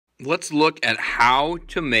Let's look at how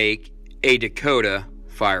to make a Dakota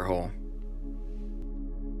fire hole.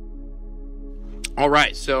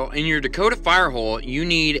 Alright, so in your Dakota fire hole, you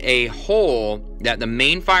need a hole that the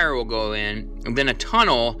main fire will go in, and then a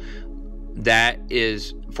tunnel that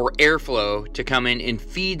is for airflow to come in and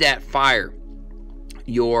feed that fire.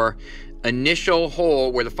 Your initial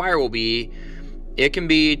hole where the fire will be, it can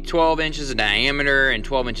be 12 inches in diameter and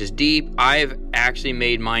 12 inches deep. I've actually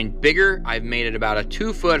made mine bigger. I've made it about a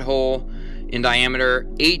 2-foot hole in diameter,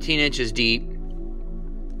 18 inches deep.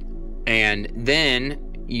 And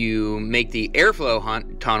then you make the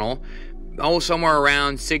airflow tunnel, somewhere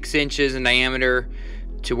around 6 inches in diameter,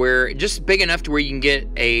 to where just big enough to where you can get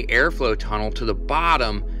a airflow tunnel to the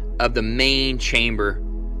bottom of the main chamber,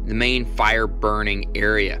 the main fire burning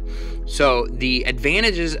area. So the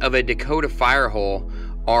advantages of a Dakota fire hole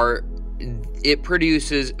are it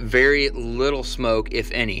produces very little smoke,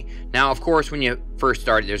 if any. Now, of course, when you first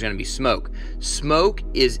start, there's going to be smoke. Smoke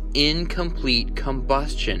is incomplete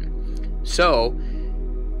combustion. So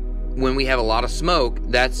when we have a lot of smoke,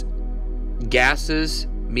 that's gases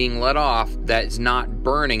being let off that's not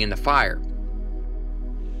burning in the fire.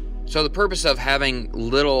 So the purpose of having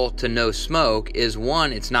little to no smoke is,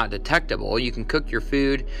 one, it's not detectable. You can cook your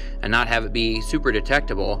food and not have it be super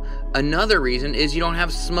detectable. Another reason is you don't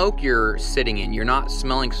have smoke you're sitting in. You're not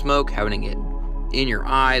smelling smoke, having it in your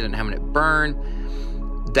eyes and having it burn.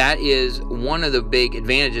 That is one of the big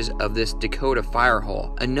advantages of this Dakota fire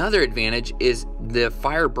hole. Another advantage is the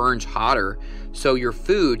fire burns hotter, so your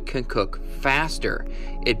food can cook faster.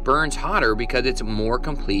 It burns hotter because it's more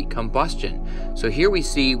complete combustion. So here we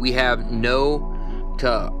see we have no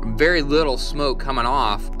to very little smoke coming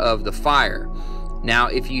off of the fire. Now,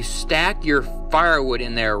 if you stack your firewood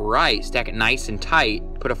in there right, stack it nice and tight,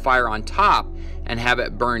 put a fire on top and have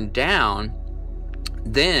it burn down,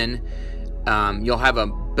 then you'll have a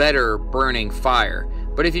better burning fire.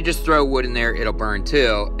 But if you just throw wood in there, it'll burn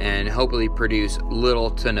too and hopefully produce little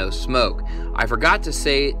to no smoke. I forgot to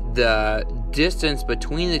say the distance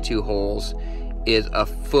between the two holes is a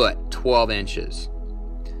foot, 12 inches.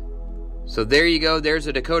 So there you go. There's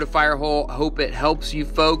a Dakota fire hole. Hope it helps you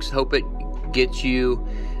folks. Hope it gets you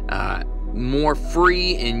more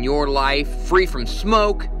free in your life, free from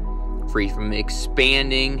smoke, free from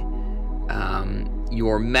expanding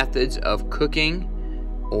your methods of cooking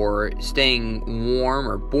or staying warm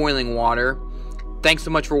or boiling water. Thanks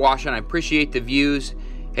so much for watching. I appreciate the views.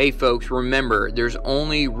 Hey folks, remember, there's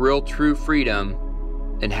only real true freedom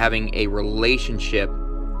in having a relationship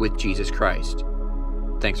with Jesus Christ.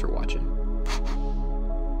 Thanks for watching.